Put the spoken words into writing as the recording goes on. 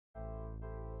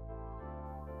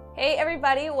Hey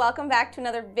everybody, welcome back to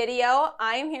another video.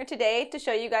 I am here today to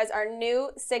show you guys our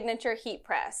new signature heat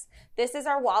press. This is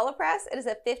our WALAPress. It is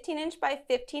a 15-inch by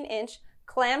 15-inch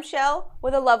clamshell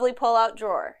with a lovely pull-out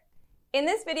drawer. In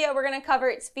this video, we're going to cover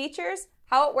its features,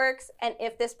 how it works, and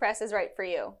if this press is right for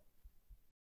you.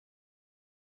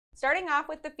 Starting off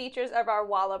with the features of our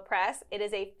WALAPress, it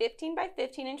is a 15 by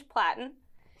 15-inch platen,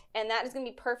 and that is going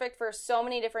to be perfect for so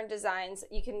many different designs.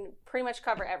 You can pretty much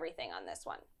cover everything on this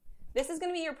one. This is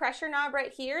going to be your pressure knob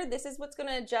right here. This is what's going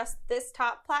to adjust this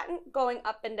top platen going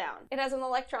up and down. It has an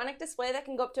electronic display that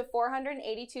can go up to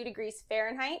 482 degrees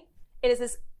Fahrenheit. It is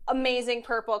this amazing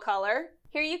purple color.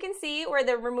 Here you can see where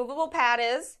the removable pad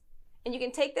is, and you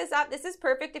can take this up. This is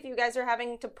perfect if you guys are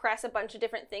having to press a bunch of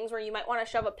different things where you might want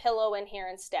to shove a pillow in here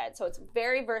instead. So it's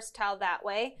very versatile that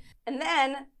way. And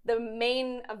then the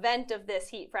main event of this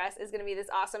heat press is going to be this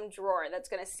awesome drawer that's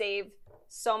going to save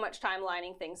so much time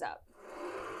lining things up.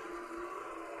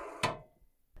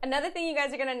 Another thing you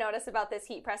guys are going to notice about this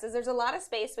heat press is there's a lot of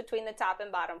space between the top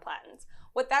and bottom platens.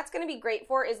 What that's going to be great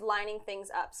for is lining things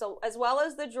up. So as well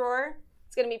as the drawer,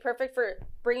 it's going to be perfect for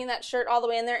bringing that shirt all the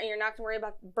way in there and you're not going to worry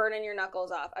about burning your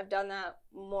knuckles off. I've done that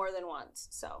more than once.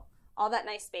 So all that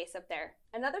nice space up there.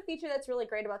 Another feature that's really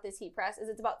great about this heat press is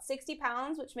it's about 60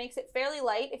 pounds, which makes it fairly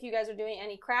light if you guys are doing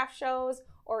any craft shows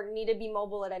or need to be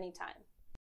mobile at any time.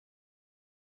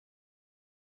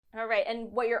 All right,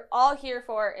 and what you're all here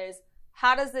for is,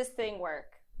 how does this thing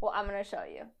work? Well, I'm going to show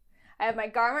you. I have my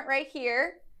garment right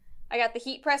here. I got the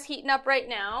heat press heating up right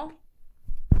now.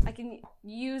 I can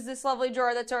use this lovely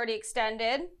drawer that's already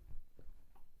extended.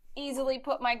 Easily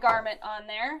put my garment on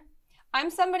there. I'm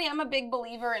a big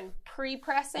believer in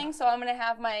pre-pressing, so I'm going to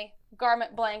have my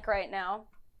garment blank right now.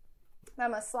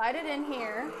 I'm going to slide it in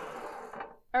here.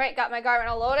 All right, got my garment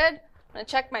all loaded. I'm going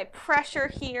to check my pressure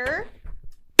here.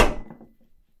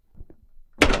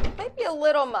 Might be a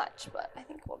little much, but I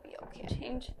think we'll be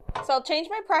okay. So I'll change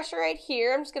my pressure right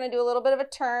here. I'm just going to do a little bit of a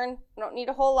turn. I don't need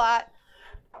a whole lot.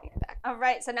 All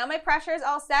right, so now my pressure is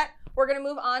all set. We're going to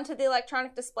move on to the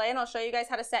electronic display, and I'll show you guys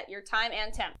how to set your time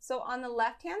and temp. So on the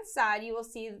left-hand side, you will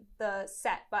see the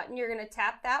set button. You're going to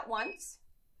tap that once.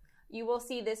 You will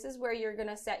see this is where you're going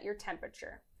to set your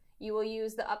temperature. You will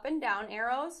use the up and down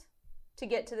arrows to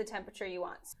get to the temperature you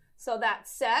want. So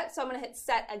that's set. So I'm going to hit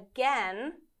set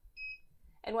again.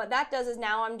 And what that does is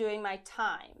now I'm doing my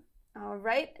time. All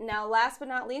right, now last but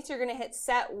not least, you're going to hit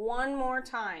set one more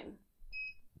time.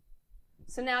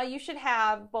 So now you should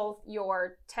have both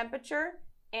your temperature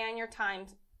and your time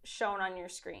shown on your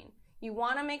screen. You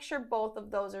want to make sure both of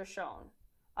those are shown.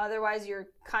 Otherwise, you're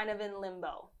kind of in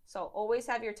limbo. So always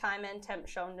have your time and temp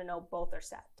shown to know both are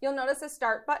set. You'll notice a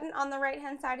start button on the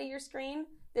right-hand side of your screen.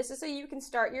 This is so you can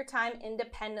start your time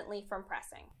independently from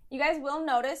pressing. You guys will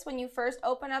notice when you first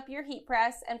open up your heat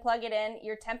press and plug it in,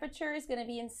 your temperature is going to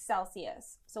be in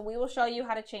Celsius. So we will show you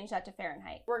how to change that to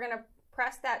Fahrenheit. We're going to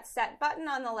press that set button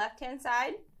on the left-hand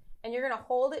side, and you're going to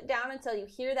hold it down until you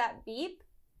hear that beep,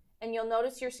 and you'll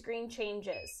notice your screen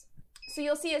changes. So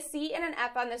you'll see a C and an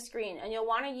F on the screen, and you'll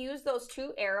want to use those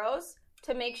two arrows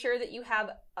to make sure that you have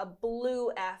a blue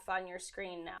F on your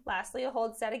screen now. Lastly, you'll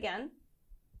hold set again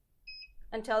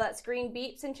until that screen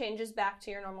beeps and changes back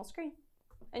to your normal screen.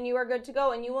 And you are good to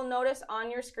go. And you will notice on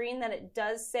your screen that it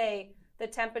does say the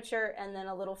temperature and then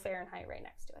a little Fahrenheit right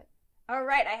next to it. All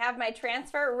right, I have my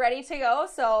transfer ready to go,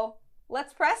 so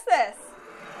let's press this.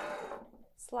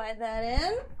 Slide that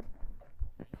in,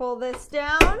 pull this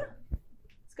down.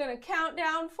 It's gonna count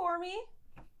down for me.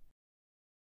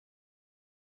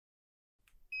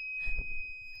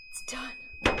 It's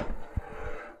done.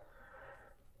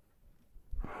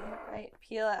 All right,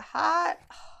 peel it hot.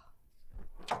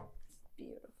 Oh,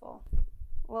 beautiful.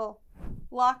 Well,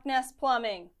 Loch Ness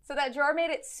plumbing. So that drawer made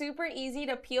it super easy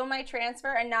to peel my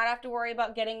transfer and not have to worry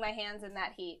about getting my hands in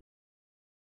that heat.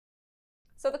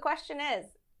 So the question is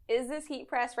this heat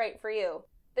press right for you?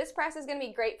 This press is going to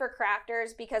be great for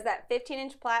crafters because that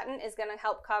 15-inch platen is going to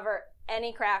help cover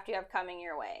any craft you have coming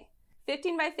your way.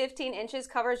 15 by 15 inches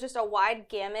covers just a wide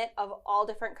gamut of all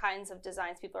different kinds of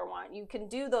designs people want. You can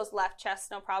do those left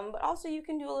chests, no problem, but also you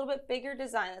can do a little bit bigger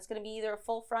design that's going to be either a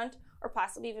full front or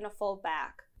possibly even a full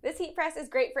back. This heat press is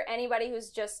great for anybody who's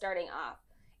just starting off.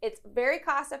 It's very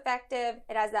cost effective.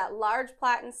 It has that large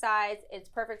platen size. It's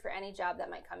perfect for any job that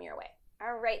might come your way.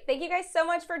 All right, thank you guys so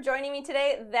much for joining me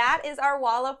today. That is our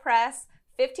WALAPress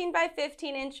 15 by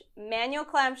 15 inch manual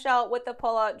clamshell with the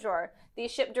pull-out drawer.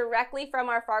 These ship directly from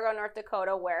our Fargo, North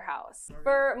Dakota warehouse.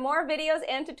 For more videos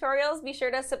and tutorials, be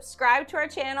sure to subscribe to our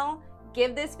channel,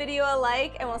 give this video a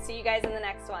like, and we'll see you guys in the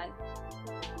next one.